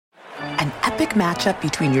An epic matchup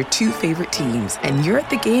between your two favorite teams, and you're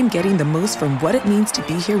at the game getting the most from what it means to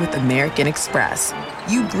be here with American Express.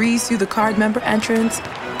 You breeze through the card member entrance,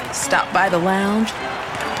 stop by the lounge.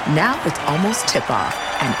 Now it's almost tip-off,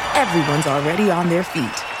 and everyone's already on their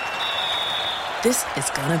feet. This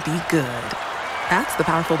is gonna be good. That's the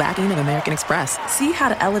powerful backing of American Express. See how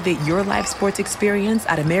to elevate your live sports experience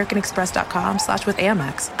at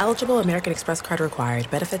americanexpress.com/withAmex. Eligible American Express card required.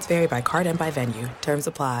 Benefits vary by card and by venue. Terms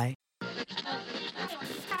apply.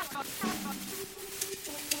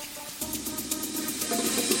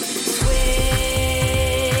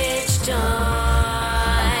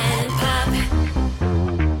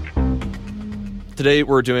 Today,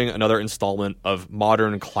 we're doing another installment of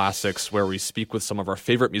Modern Classics, where we speak with some of our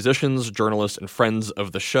favorite musicians, journalists, and friends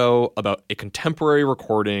of the show about a contemporary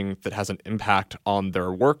recording that has an impact on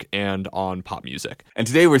their work and on pop music. And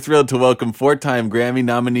today, we're thrilled to welcome four-time Grammy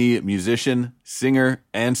nominee musician, singer,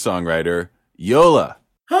 and songwriter, Yola.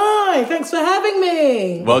 Hi, thanks for having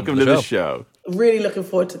me. Welcome to the show. Really looking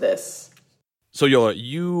forward to this. So, Yola,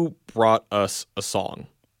 you brought us a song.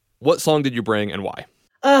 What song did you bring and why?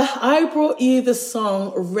 I brought you the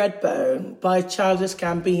song Redbone by Childish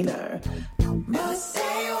Gambino.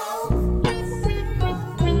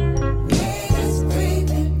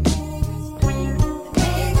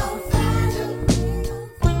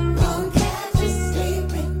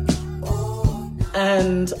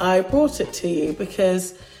 And I brought it to you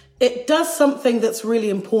because it does something that's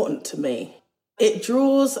really important to me. It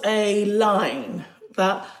draws a line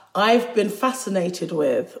that I've been fascinated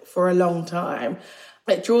with for a long time.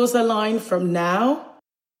 It draws a line from now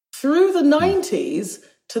through the 90s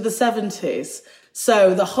to the 70s.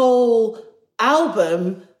 So the whole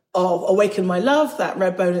album of Awaken My Love that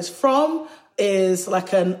Redbone is from is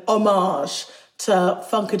like an homage to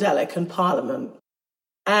Funkadelic and Parliament,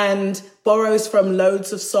 and borrows from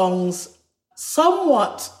loads of songs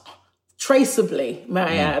somewhat traceably, may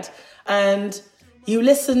I add. And you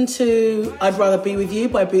listen to I'd Rather Be With You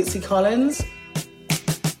by Bootsy Collins.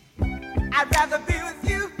 I'd rather be with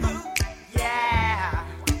you, yeah.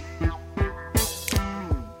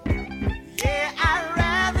 Yeah, I'd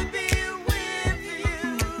rather be with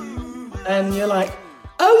you. And you're like,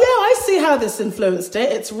 oh yeah, I see how this influenced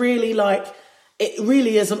it. It's really like, it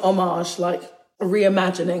really is an homage, like a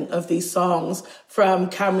reimagining of these songs from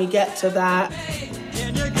Can We Get to That? Can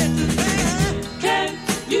you get to that? Can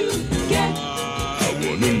you get? I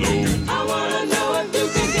wanna know. I wanna know if you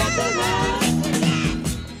can get to that.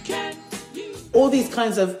 All these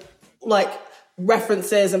kinds of like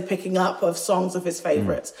references and picking up of songs of his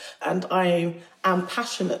favorites. And I am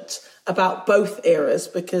passionate about both eras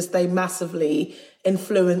because they massively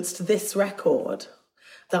influenced this record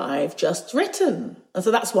that I've just written. And so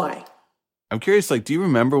that's why. I'm curious, like, do you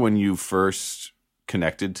remember when you first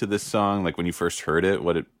connected to this song? Like when you first heard it,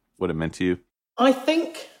 what it meant to you? I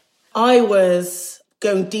think I was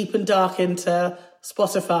going deep and dark into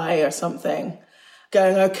Spotify or something,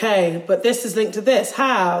 going, okay, but this is linked to this,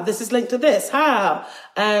 how? This is linked to this, how?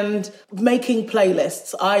 And making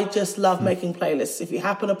playlists. I just love making playlists. If you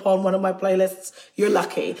happen upon one of my playlists, you're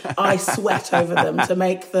lucky. I sweat over them to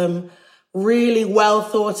make them really well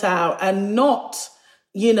thought out and not,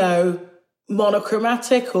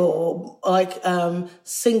 monochromatic or like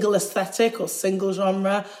single aesthetic or single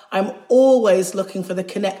genre. I'm always looking for the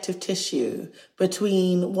connective tissue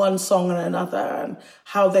between one song and another and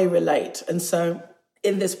how they relate. And so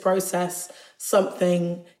in this process,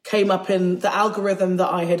 something came up in the algorithm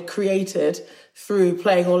that I had created through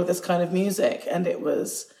playing all of this kind of music. And it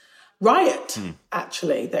was Riot,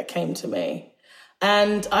 actually, that came to me.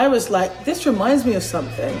 And I was like, this reminds me of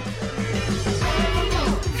something.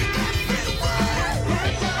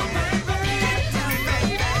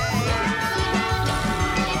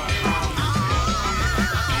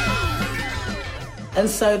 And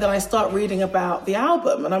so then I start reading about the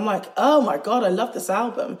album and I'm like, oh my God, I love this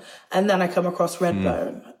album. And then I come across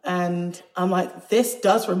Redbone and I'm like, this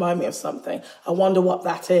does remind me of something. I wonder what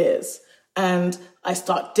that is. And I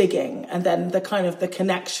start digging, and then the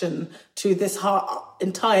connection to this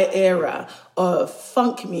entire era of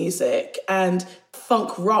funk music and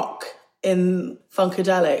funk rock in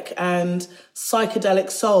Funkadelic and psychedelic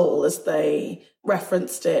soul, as they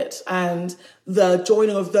referenced it, and the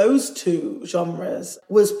joining of those two genres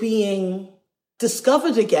was being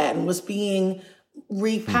discovered again, was being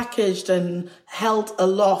repackaged and held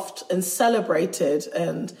aloft and celebrated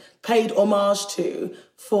and paid homage to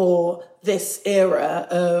for this era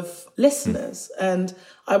of listeners. And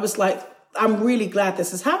I was like, I'm really glad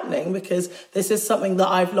this is happening, because this is something that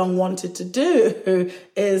I've long wanted to do,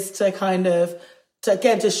 is to kind of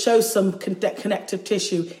to show some connective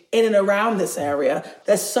tissue in and around this area.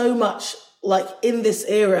 There's so much like in this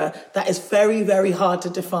era that is very, very hard to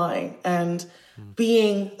define. And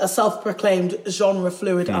being a self-proclaimed genre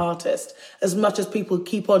fluid artist, as much as people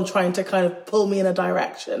keep on trying to kind of pull me in a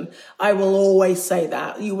direction, I will always say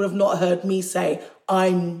that. You would have not heard me say,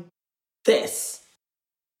 I'm this.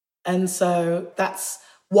 And so that's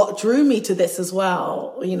what drew me to this as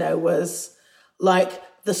well, you know, was like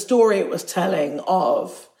the story it was telling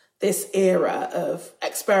of this era of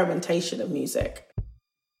experimentation of music.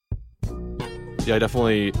 Yeah, I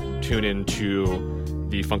definitely tune into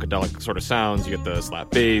the funkadelic sort of sounds. You get the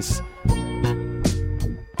slap bass,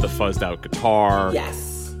 the fuzzed out guitar.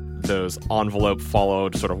 Yes. Those envelope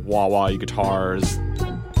followed sort of wah-wah guitars,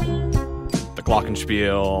 the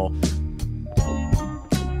glockenspiel.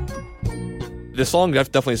 This song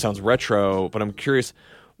definitely sounds retro, but I'm curious,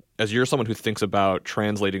 as you're someone who thinks about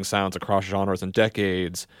translating sounds across genres and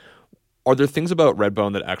decades, are there things about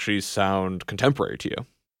Redbone that actually sound contemporary to you?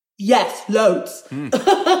 Yes, loads.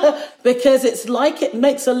 Because it's like it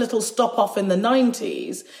makes a little stop off in the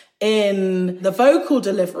 90s in the vocal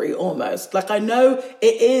delivery almost. Like I know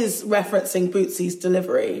it is referencing Bootsy's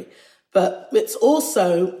delivery, but it's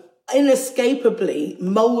also inescapably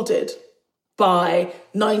molded by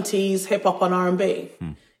 90s hip hop and R&B.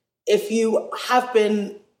 If you have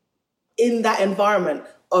been in that environment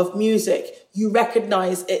of music, you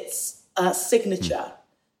recognize its signature.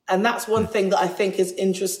 And that's one thing that I think is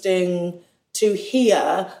interesting to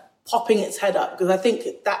hear popping its head up, because I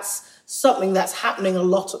think that's something that's happening a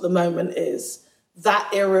lot at the moment, is that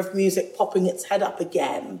era of music popping its head up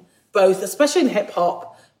again, both, especially in hip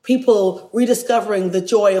hop, people rediscovering the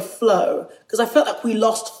joy of flow, because I felt like we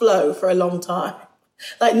lost flow for a long time.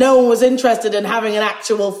 Like no one was interested in having an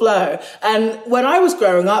actual flow. And when I was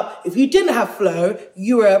growing up, if you didn't have flow,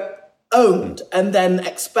 you were owned and then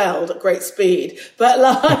expelled at great speed. But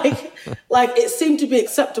like it seemed to be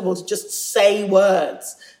acceptable to just say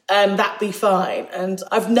words and that be fine. And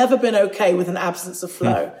I've never been okay with an absence of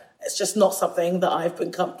flow. It's just not something that I've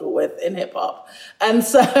been comfortable with in hip hop. And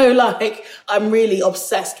so like, I'm really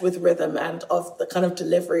obsessed with rhythm and of the kind of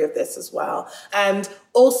delivery of this as well. And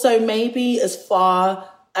also maybe as far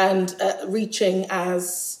and reaching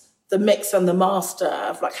as the mix and the master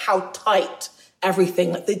of like how tight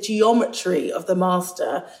everything, like the geometry of the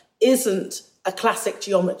master isn't a classic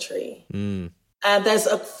geometry. And there's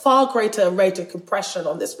a far greater rate of compression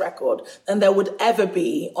on this record than there would ever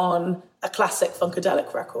be on a classic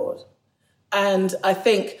funkadelic record. And I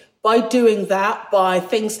think by doing that, by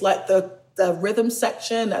things like the rhythm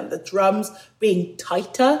section and the drums being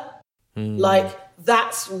tighter, like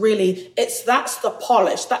that's the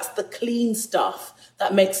polish, that's the clean stuff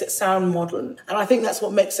that makes it sound modern. And I think that's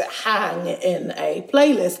what makes it hang in a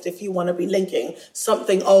playlist if you want to be linking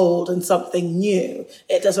something old and something new.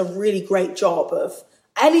 It does a really great job of,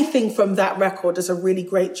 anything from that record does a really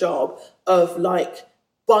great job of like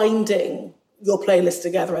binding your playlist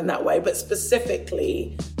together in that way, but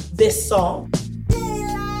specifically this song.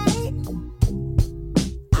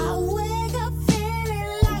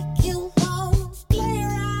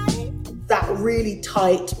 That really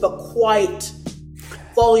tight but quite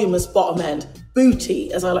voluminous bottom end,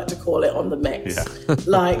 booty, as I like to call it on the mix. Yeah.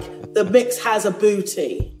 Like the mix has a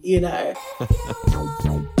booty, you know.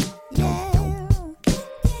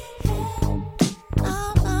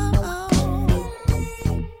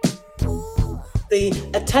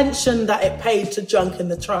 The attention that it paid to Junk in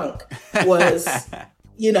the Trunk was,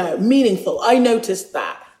 you know, meaningful. I noticed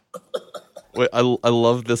that. Wait, I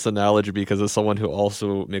love this analogy because as someone who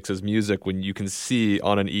also mixes music, when you can see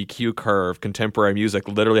on an EQ curve, contemporary music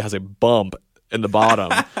literally has a bump in the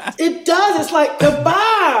bottom. It does. It's like,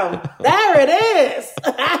 kabam! There it is.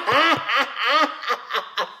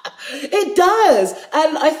 It does.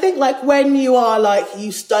 And I think like when you are like,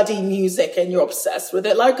 you study music and you're obsessed with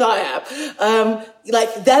it like I am,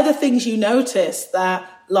 like they're the things you notice that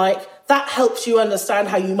like, that helps you understand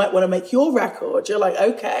how you might want to make your record. You're like,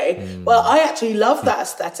 okay, well, I actually love that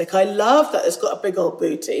aesthetic. I love that it's got a big old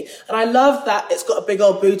booty. And I love that it's got a big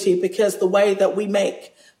old booty because the way that we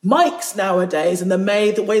make mics nowadays and the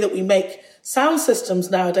way that we make sound systems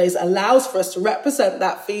nowadays allows for us to represent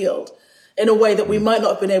that field in a way that we might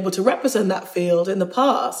not have been able to represent that field in the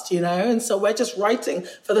past, you know? And so we're just writing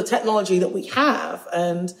for the technology that we have.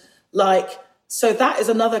 And like, so that is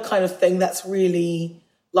another kind of thing that's really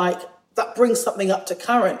like, that brings something up to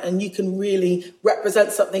current, and you can really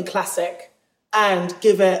represent something classic and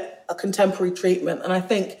give it a contemporary treatment. And I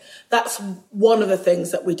think that's one of the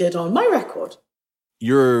things that we did on my record.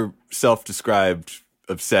 Your self-described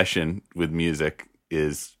obsession with music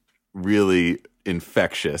is really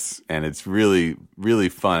infectious, and it's really, really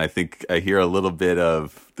fun. I think I hear a little bit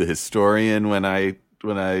of the historian when I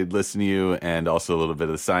listen to you, and also a little bit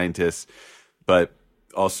of the scientist, but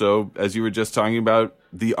also, as you were just talking about,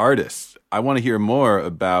 the artist. I want to hear more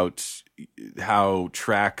about how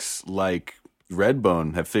tracks like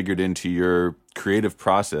Redbone have figured into your creative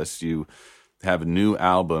process. You have a new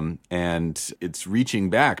album, and it's reaching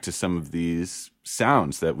back to some of these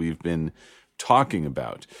sounds that we've been talking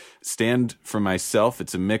about. Stand for Myself,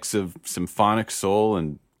 it's a mix of symphonic soul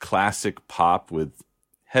and classic pop with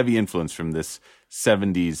heavy influence from this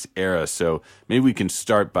 70s era. So maybe we can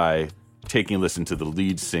start by taking a listen to the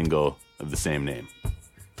lead single of the same name.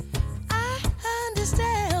 I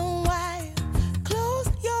understand why you close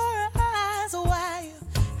your eyes, why you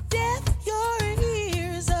deaf your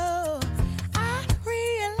ears. Oh, I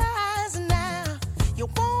realize now you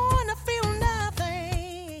wanna feel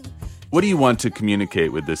nothing. What do you want to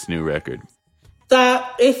communicate with this new record?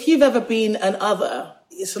 That if you've ever been an other,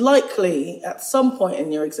 it's likely at some point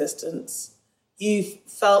in your existence, you've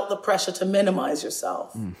felt the pressure to minimize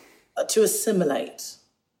yourself, to assimilate,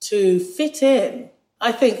 to fit in.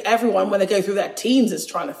 I think everyone, when they go through their teens, is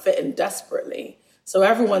trying to fit in desperately. So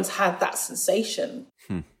everyone's had that sensation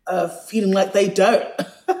of feeling like they don't.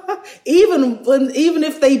 even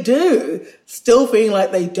if they do, still feeling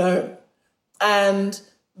like they don't. And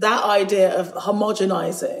that idea of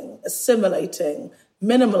homogenizing, assimilating,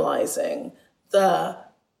 minimalizing the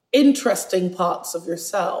interesting parts of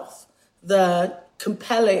yourself, the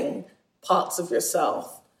compelling parts of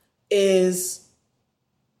yourself, is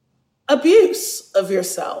abuse of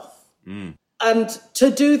yourself. And to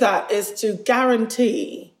do that is to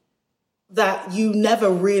guarantee that you never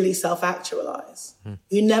really self-actualize.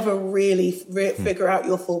 You never really figure out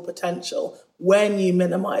your full potential when you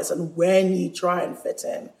minimize and when you try and fit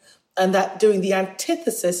in. And that doing the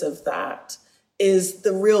antithesis of that is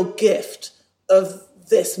the real gift of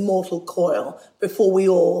this mortal coil before we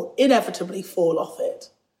all inevitably fall off it.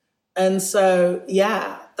 And so,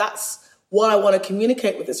 yeah, that's what I want to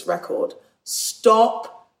communicate with this record.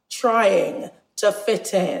 Stop trying to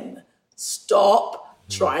fit in. Stop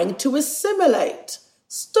trying to assimilate.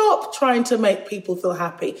 Stop trying to make people feel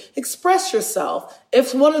happy. Express yourself.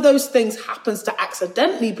 If one of those things happens to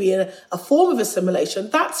accidentally be a form of assimilation,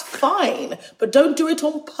 that's fine. But don't do it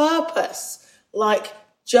on purpose. Like,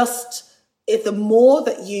 just if the more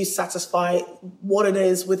that you satisfy what it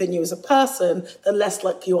is within you as a person, the less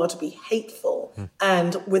likely you are to be hateful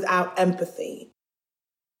and without empathy.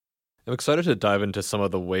 I'm excited to dive into some of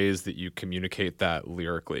the ways that you communicate that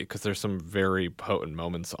lyrically, because there's some very potent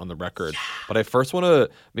moments on the record. But I first want to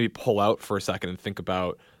maybe pull out for a second and think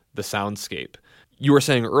about the soundscape. You were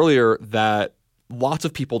saying earlier that lots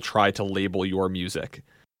of people try to label your music,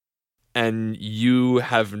 and you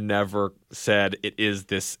have never said it is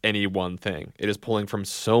this any one thing. It is pulling from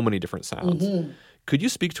so many different sounds. Could you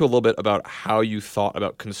speak to a little bit about how you thought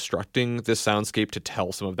about constructing this soundscape to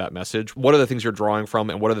tell some of that message? What are the things you're drawing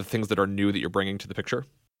from, and what are the things that are new that you're bringing to the picture?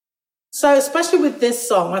 So especially with this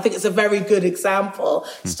song, I think it's a very good example.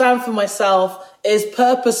 Stand for Myself is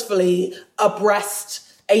purposefully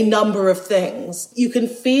abreast a number of things. You can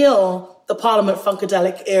feel the Parliament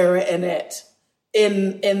Funkadelic era in it,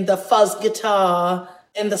 in the fuzz guitar,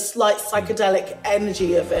 in the slight psychedelic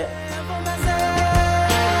energy of it.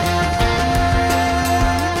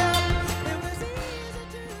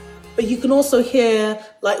 But you can also hear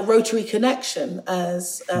like Rotary Connection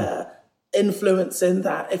as influence in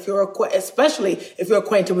that. Especially if you're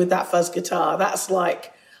acquainted with that fuzz guitar, that's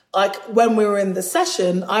like when we were in the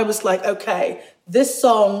session, I was like, okay, this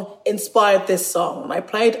song inspired this song. And I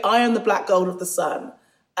played I Am the Black Gold of the Sun.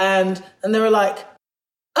 And they were like, okay,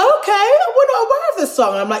 we're not aware of this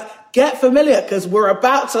song. I'm like, get familiar, because we're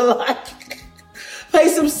about to like pay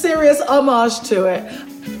some serious homage to it.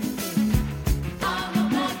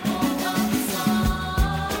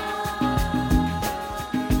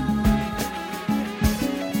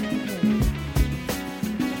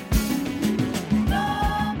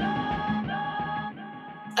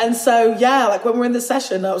 And so, yeah, like when we're in the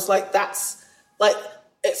session, I was like, that's like,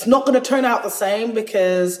 it's not going to turn out the same,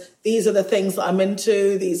 because these are the things that I'm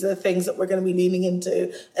into. These are the things that we're going to be leaning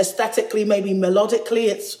into. Aesthetically, maybe melodically,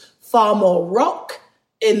 it's far more rock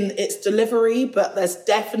in its delivery, but there's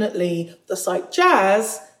definitely the psych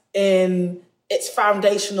jazz in its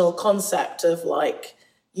foundational concept of like,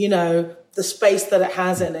 you know, the space that it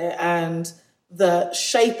has in it and the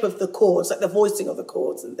shape of the chords, like the voicing of the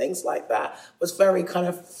chords and things like that was very kind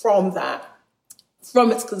of from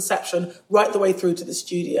its conception right the way through to the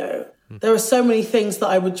studio. There are so many things that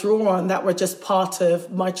I would draw on that were just part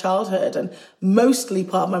of my childhood and mostly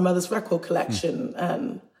part of my mother's record collection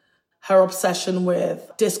and her obsession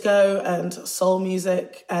with disco and soul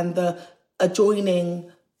music and the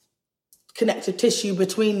adjoining connective tissue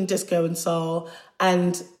between disco and soul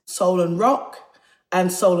and rock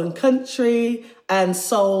and soul and country and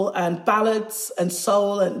soul and ballads and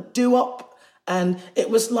soul and doo-wop. And it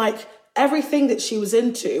was like everything that she was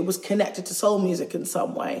into was connected to soul music in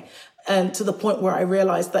some way. And to the point where I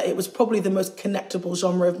realized that it was probably the most connectable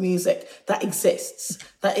genre of music that exists,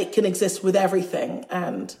 that it can exist with everything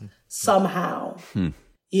and somehow,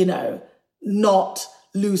 not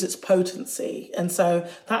lose its potency. And so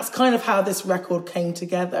that's kind of how this record came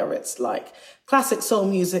together. It's like classic soul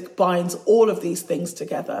music binds all of these things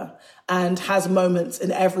together and has moments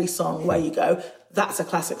in every song where you go, that's a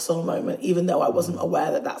classic soul moment, even though I wasn't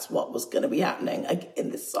aware that that's what was going to be happening in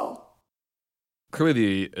this song.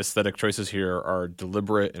 Clearly, the aesthetic choices here are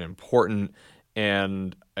deliberate and important,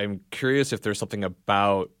 and I'm curious if there's something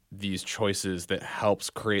about these choices that helps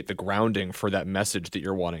create the grounding for that message that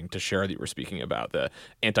you're wanting to share, that you were speaking about, the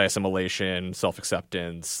anti-assimilation,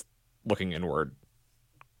 self-acceptance, looking inward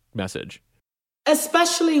message.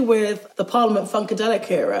 Especially with the Parliament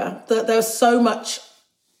Funkadelic era, that there's so much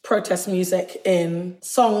protest music in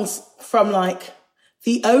songs from like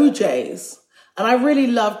the OJs. And I really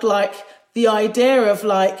loved like the idea of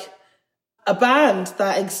like a band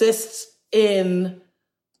that exists in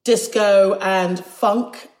disco and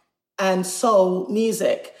funk and soul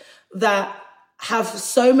music that have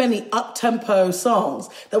so many up-tempo songs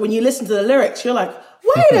that when you listen to the lyrics, you're like,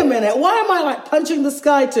 wait a minute, why am I like punching the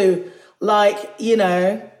sky to like,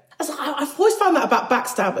 I've always found that about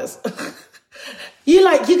backstabbers. You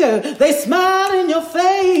go, they smile in your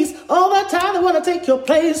face all the time, they want to take your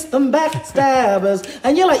place, them backstabbers.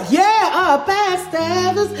 And you're like, yeah,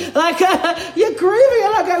 backstabbers. Like, you're groovy.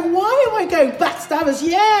 And I go, why am I going backstabbers?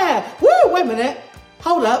 Yeah. Woo, wait a minute.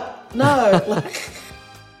 Hold up. No. Like,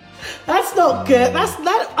 that's not good.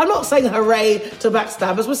 I'm not saying hooray to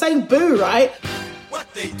backstabbers. We're saying boo, right?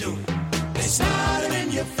 What they do, they smile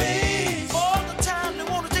in your face all the time, they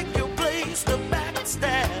want to take your place, the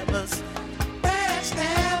backstabbers.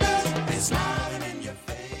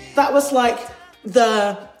 That was like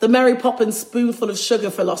the Mary Poppins spoonful of sugar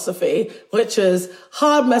philosophy, which is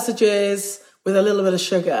hard messages with a little bit of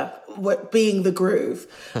sugar being the groove.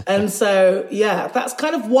 And so, yeah, that's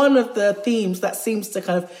kind of one of the themes that seems to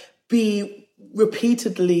kind of be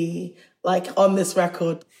repeatedly like on this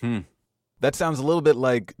record. That sounds a little bit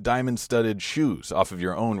like Diamond-Studded Shoes off of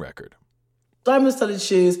your own record. Diamond-Studded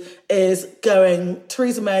Shoes is going,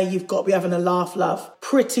 Theresa May, you've got to be having a laugh, love.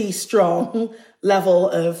 Pretty strong level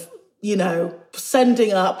of,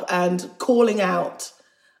 sending up and calling out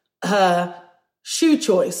her shoe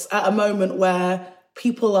choice at a moment where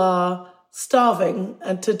people are starving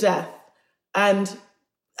and to death. And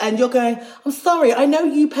you're going, I'm sorry, I know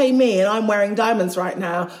you pay me and I'm wearing diamonds right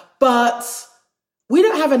now, but we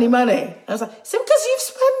don't have any money. I was like, is it because you've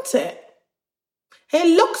spent it? It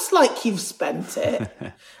looks like you've spent it.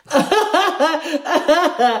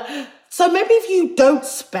 So maybe if you don't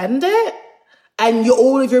spend it and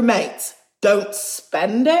all of your mates don't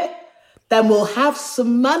spend it, then we'll have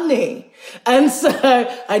some money. And so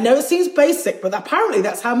I know it seems basic, but apparently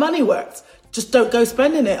that's how money works. Just don't go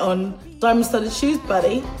spending it on diamond-studded shoes,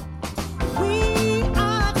 buddy. We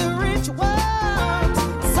are the rich ones.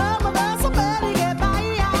 Some of us are barely get by.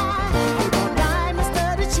 We want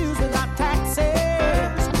diamond-studded shoes without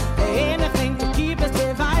taxes. Anything to keep us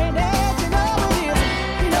divided.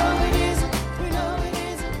 You know it is. We know it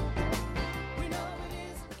is. We know it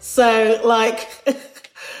is. So, like,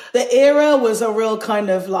 the era was a real kind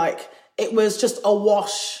of like, it was just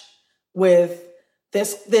awash with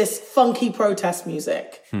this funky protest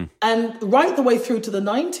music. And right the way through to the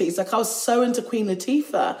 90s, like I was so into Queen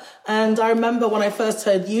Latifah. And I remember when I first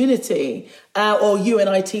heard Unity, or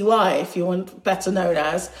UNITY, if you want better known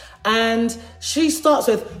as, and she starts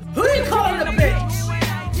with, who you calling a bitch?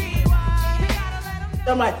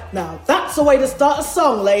 I'm like, now that's a way to start a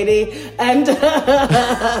song, lady. And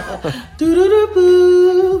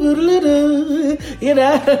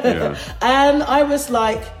Yeah. And I was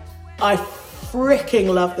like, I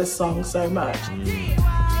freaking love this song so much.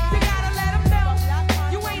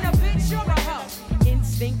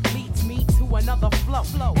 Instinct leads me to another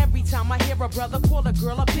flow. Every time I hear a brother call a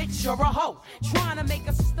girl a bitch or a hoe, trying to make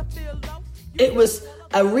a sister feel low. It was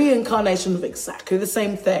a reincarnation of exactly the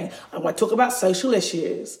same thing. I'm going to talk about social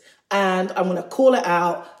issues and I'm going to call it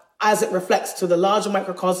out as it reflects to the larger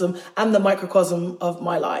microcosm and the microcosm of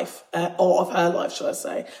my life, or of her life, shall I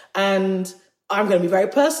say. And I'm going to be very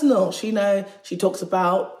personal. She talks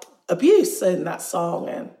about abuse in that song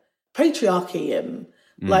and patriarchy and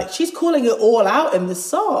like she's calling it all out in this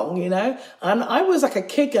song, And I was like a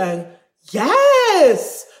kid going,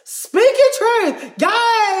 yes, speak your truth,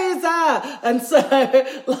 guys. And so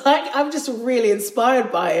like, I'm just really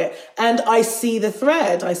inspired by it. And I see the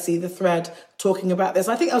thread talking about this.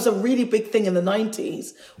 I think that was a really big thing in the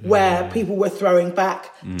 90s where people were throwing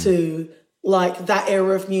back to like that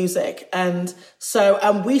era of music. And so,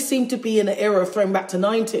 we seem to be in an era of throwing back to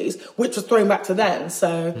 90s, which was throwing back to then.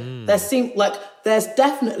 So there's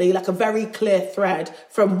definitely like a very clear thread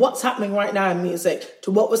from what's happening right now in music to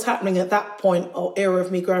what was happening at that point or era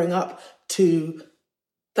of me growing up to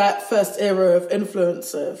that first era of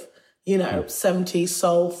influence of, 70s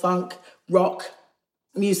soul, funk, rock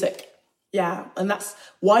music. Yeah. And that's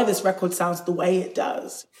why this record sounds the way it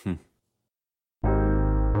does.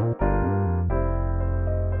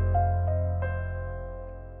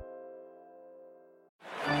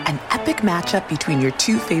 An epic matchup between your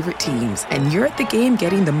two favorite teams, and you're at the game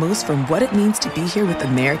getting the most from what it means to be here with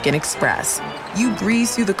American Express. You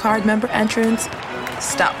breeze through the card member entrance,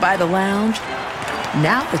 stop by the lounge.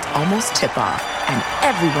 Now it's almost tip-off, and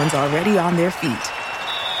everyone's already on their feet.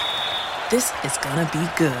 This is gonna be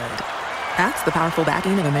good. That's the powerful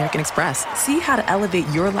backing of American Express. See how to elevate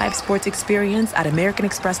your live sports experience at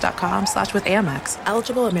americanexpress.com/withAmex.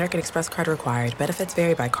 Eligible American Express card required. Benefits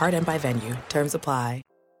vary by card and by venue. Terms apply.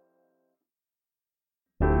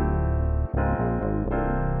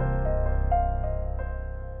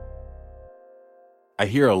 I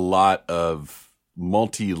hear a lot of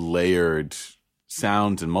multi-layered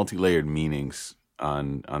sounds and multi-layered meanings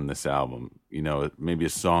on this album. Maybe a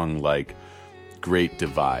song like Great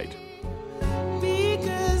Divide.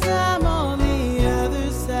 Because I'm on the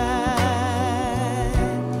other side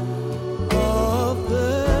of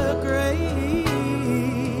the great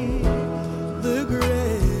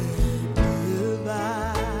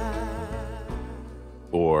divide.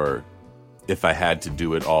 Or If I Had to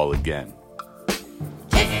Do It All Again.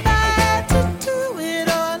 If I had to do it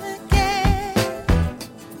all again,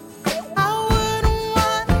 I wouldn't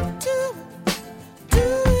want to do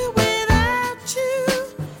it without you.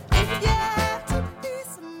 If you had to be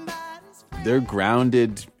somebody's friend. They're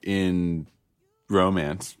grounded in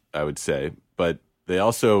romance, I would say, but they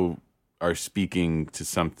also are speaking to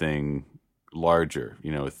something larger,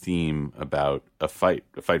 a theme about a fight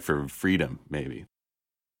for freedom, maybe.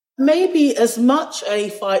 Maybe as much a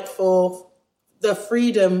fight for the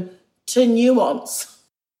freedom to nuance,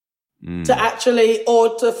 to actually,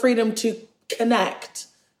 or the freedom to connect.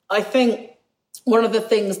 I think one of the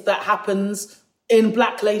things that happens in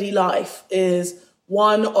Black lady life is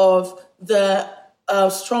one of the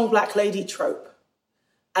strong Black lady trope.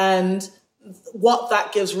 And what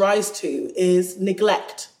that gives rise to is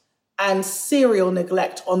neglect and serial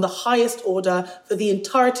neglect on the highest order for the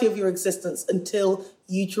entirety of your existence until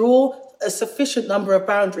you draw a sufficient number of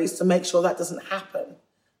boundaries to make sure that doesn't happen.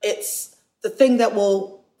 It's the thing that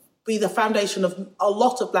will be the foundation of a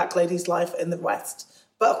lot of Black ladies' life in the West,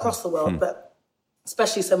 but across the world, but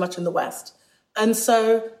especially so much in the West. And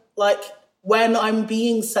so, like, when I'm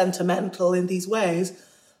being sentimental in these ways,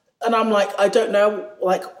 and I'm like, I don't know,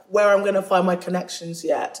 like, where I'm going to find my connections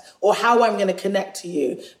yet, or how I'm going to connect to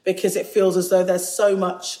you, because it feels as though there's so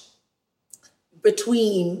much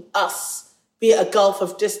between us, be it a gulf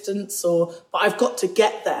of distance, but I've got to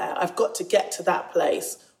get there. I've got to get to that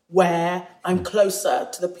place where I'm closer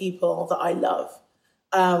to the people that I love,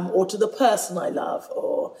 or to the person I love,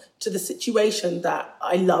 or to the situation that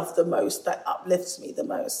I love the most, that uplifts me the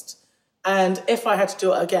most. And If I Had to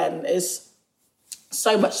Do It Again is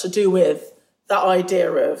so much to do with that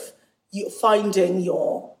idea of you finding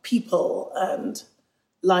your people and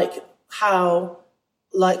like how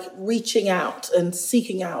like reaching out and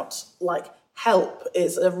seeking out like help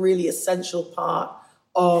is a really essential part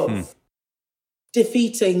of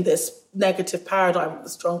defeating this negative paradigm of the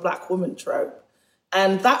strong Black woman trope.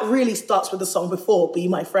 And that really starts with the song before, Be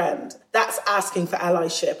My Friend. That's asking for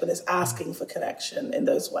allyship and it's asking for connection in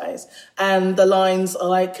those ways. And the lines are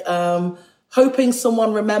like, hoping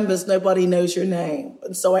someone remembers nobody knows your name.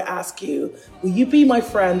 And so I ask you, will you be my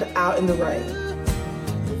friend out in the rain?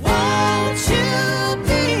 Won't you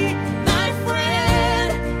be my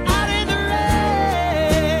friend out in the rain?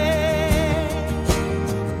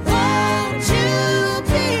 Won't you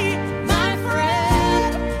be my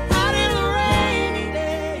friend out in the rainy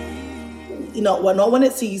day? Not when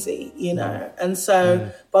it's easy, And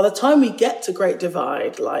so by the time we get to Great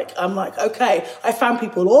Divide, like, I'm like, okay, I found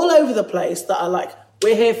people all over the place that are like,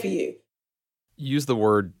 we're here for you. Use the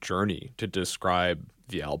word journey to describe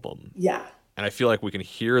the album. Yeah. And I feel like we can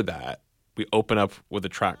hear that. We open up with a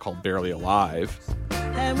track called Barely Alive.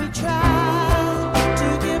 And we try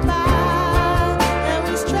to get by, and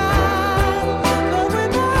we strive, but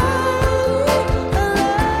we're not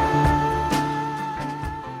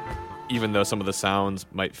alone. Even though some of the sounds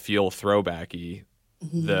might feel throwbacky,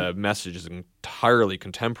 the message is entirely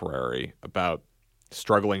contemporary about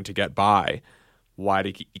struggling to get by, why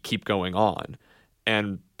to keep going on.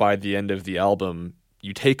 And by the end of the album,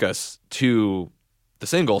 you take us to the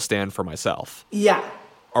single Stand for Myself. Yeah.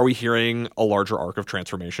 Are we hearing a larger arc of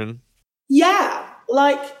transformation? Yeah.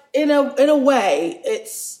 Like, in a way,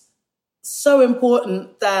 it's so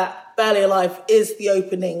important that Barely Alive is the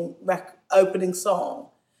opening song.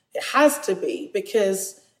 It has to be,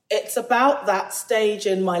 because it's about that stage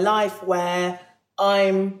in my life where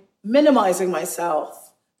I'm minimizing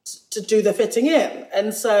myself to do the fitting in.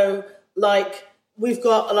 And so, like, we've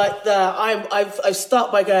got, like, I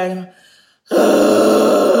start by going,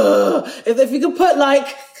 if you could put,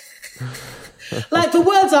 like, like, the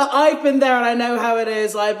words are, I've been there and I know how it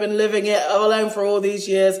is. I've been living it alone for all these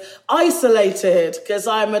years. Isolated, because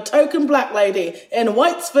I'm a token black lady in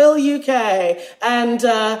Whitesville, UK. And,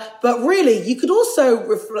 but really, you could also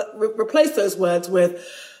replace those words with,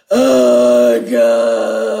 oh,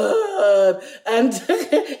 God. And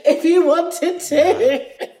if you wanted to,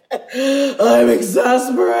 I'm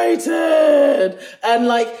exasperated. And,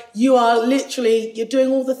 like, you are literally, you're doing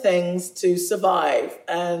all the things to survive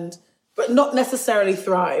but not necessarily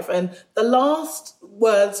thrive. And the last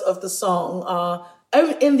words of the song are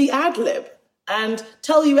in the ad-lib and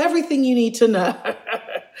tell you everything you need to know.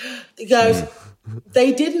 It goes,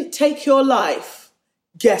 they didn't take your life.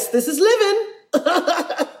 Guess this is living.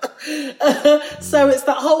 So it's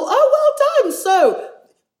that whole, oh, well done. So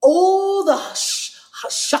all the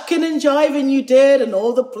shucking and jiving you did, and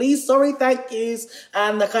all the please, sorry, thank yous,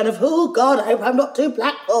 and the kind of, oh God, I hope I'm not too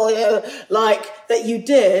black for you, like, that you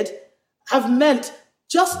did, have meant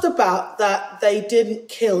just about that they didn't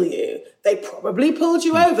kill you. They probably pulled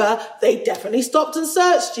you over. They definitely stopped and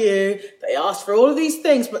searched you. They asked for all of these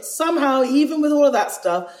things, but somehow, even with all of that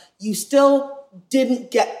stuff, you still didn't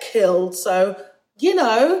get killed. So, you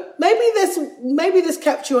know, maybe this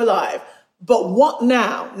kept you alive. But what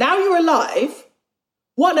now? Now you're alive.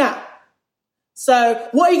 What now? So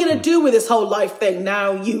what are you going to do with this whole life thing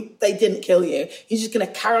now they didn't kill you? You're just going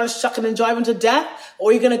to carry on shucking and jiving to death? Or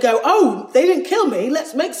are you going to go, oh, they didn't kill me.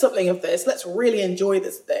 Let's make something of this. Let's really enjoy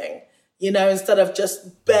this thing. You know, instead of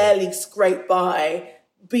just barely scrape by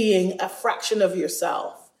being a fraction of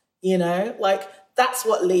yourself. You know, like, that's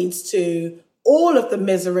what leads to all of the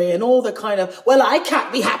misery and all the kind of, well, I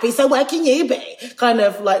can't be happy, so where can you be? Kind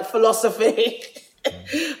of like philosophy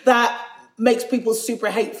that makes people super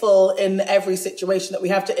hateful in every situation that we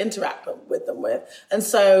have to interact with them with. And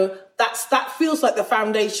so that feels like the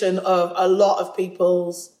foundation of a lot of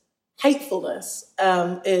people's hatefulness,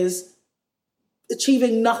 is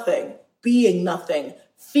achieving nothing, being nothing,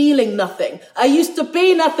 feeling nothing. I used to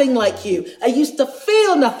be nothing like you. I used to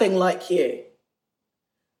feel nothing like you.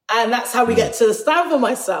 And that's how we get to stand for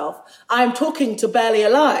myself. I'm talking to Barely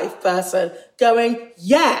Alive person going,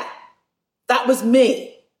 yeah, that was me.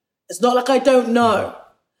 It's not like I don't know.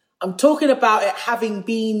 I'm talking about it having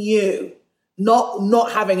been you,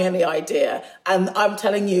 not having any idea. And I'm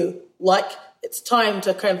telling you, like, it's time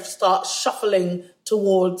to kind of start shuffling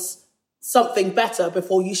towards something better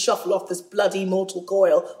before you shuffle off this bloody mortal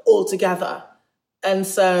coil altogether. And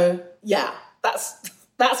so, yeah, that's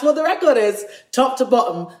what the record is, top to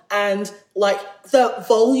bottom. And, like, the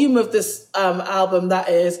volume of this album that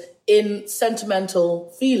is in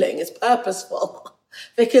sentimental feeling is purposeful.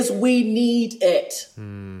 Because we need it.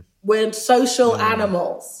 We're social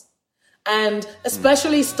animals. And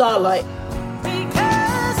especially Starlight.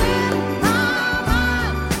 Because in my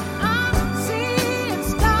mind, I'm seeing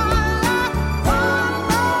starlight one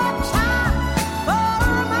more time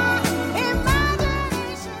for my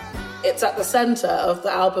imagination. It's at the center of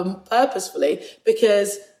the album purposefully,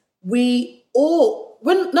 because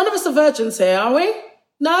none of us are virgins here, are we?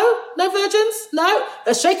 No? No virgins? No?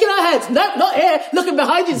 They're shaking our heads. No, not here. Looking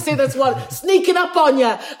behind you to see there's one sneaking up on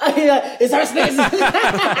you. Is there a sneak?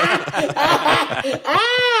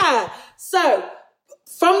 So,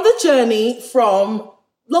 from the journey from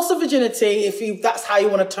loss of virginity, that's how you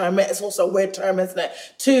want to term it, it's also a weird term, isn't it,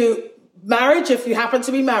 to marriage, if you happen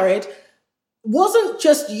to be married, wasn't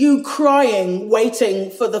just you crying,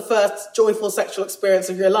 waiting for the first joyful sexual experience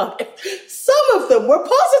of your life. Some of them were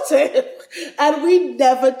positive. And we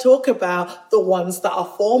never talk about the ones that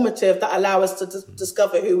are formative, that allow us to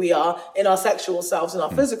discover who we are in our sexual selves and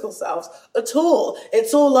our physical selves at all.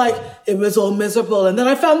 It's all like, it was all miserable. And then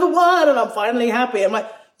I found the one and I'm finally happy. I'm like,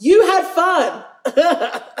 you had fun.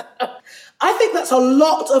 I think that's a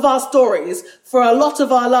lot of our stories for a lot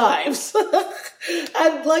of our lives.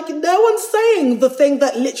 And like, no one's saying the thing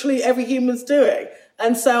that literally every human's doing.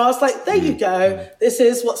 And so I was like, there you go. This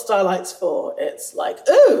is what Starlight's for. It's like,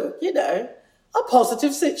 ooh, a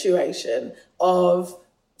positive situation of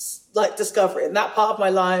like discovering that part of my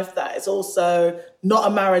life that is also not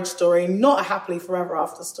a marriage story, not a happily forever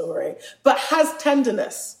after story, but has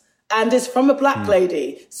tenderness. And is from a black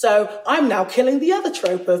lady. So I'm now killing the other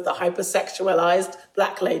trope of the hypersexualized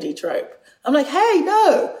black lady trope. I'm like, hey,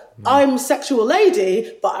 no, I'm a sexual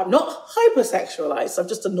lady, but I'm not hypersexualized. I'm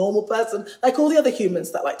just a normal person like all the other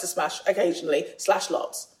humans that like to smash occasionally, slash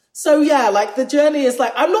lots. So yeah, like the journey is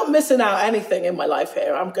like, I'm not missing out anything in my life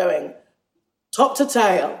here. I'm going top to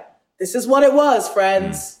tail. This is what it was,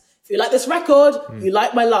 friends. If you like this record, you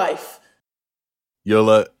like my life.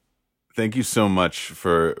 Yola, thank you so much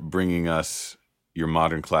for bringing us your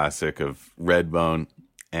modern classic of Redbone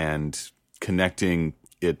and connecting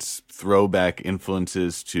its throwback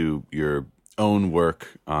influences to your own work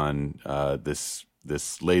on this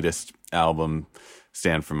latest album,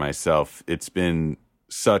 Stand For Myself. It's been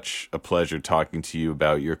such a pleasure talking to you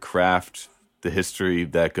about your craft, the history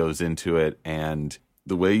that goes into it, and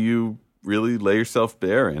the way you really lay yourself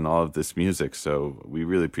bare in all of this music. So we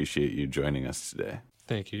really appreciate you joining us today.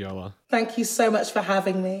 Thank you, Yola. Thank you so much for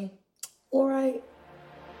having me. All right.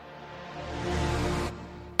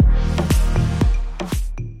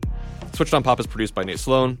 Switched on Pop is produced by Nate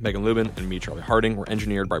Sloan, Megan Lubin, and me, Charlie Harding. We're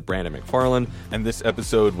engineered by Brandon McFarlane. And this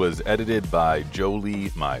episode was edited by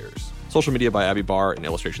Jolie Myers. Social media by Abby Barr and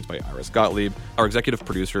illustrations by Iris Gottlieb. Our executive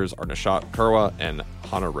producers are Nishat Kurwa and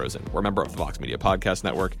Hannah Rosen. We're a member of the Vox Media Podcast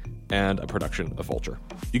Network and a production of Vulture.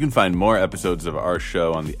 You can find more episodes of our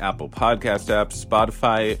show on the Apple Podcast app,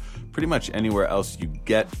 Spotify, pretty much anywhere else you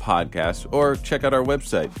get podcasts, or check out our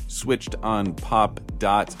website,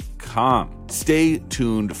 switchedonpop.com. Stay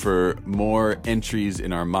tuned for more entries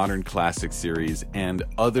in our Modern Classic series and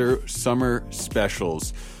other summer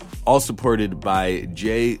specials, all supported by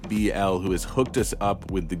JBL, who has hooked us up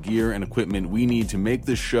with the gear and equipment we need to make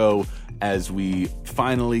the show as we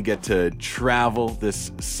finally get to travel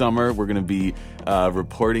this summer. We're going to be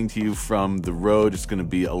reporting to you from the road. It's going to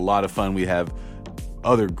be a lot of fun. We have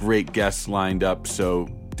other great guests lined up, so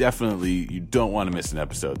definitely you don't want to miss an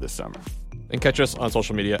episode this summer. And catch us on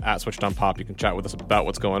social media at Switched On Pop. You can chat with us about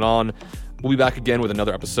what's going on. We'll be back again with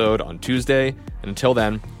another episode on Tuesday. And until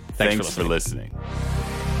then, thanks for listening.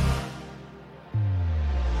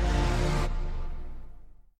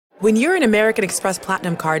 When you're an American Express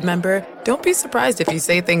Platinum card member, don't be surprised if you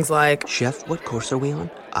say things like, Chef, what course are we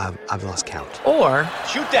on? I've lost count. or,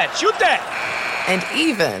 Shoot that! and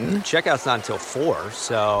even, Checkout's not until 4,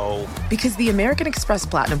 so... because the American Express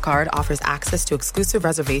Platinum Card offers access to exclusive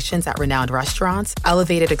reservations at renowned restaurants,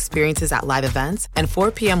 elevated experiences at live events, and 4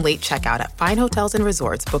 p.m. late checkout at fine hotels and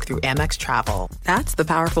resorts booked through Amex Travel. That's the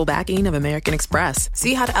powerful backing of American Express.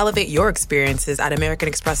 See how to elevate your experiences at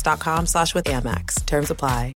americanexpress.com/withAmex. Terms apply.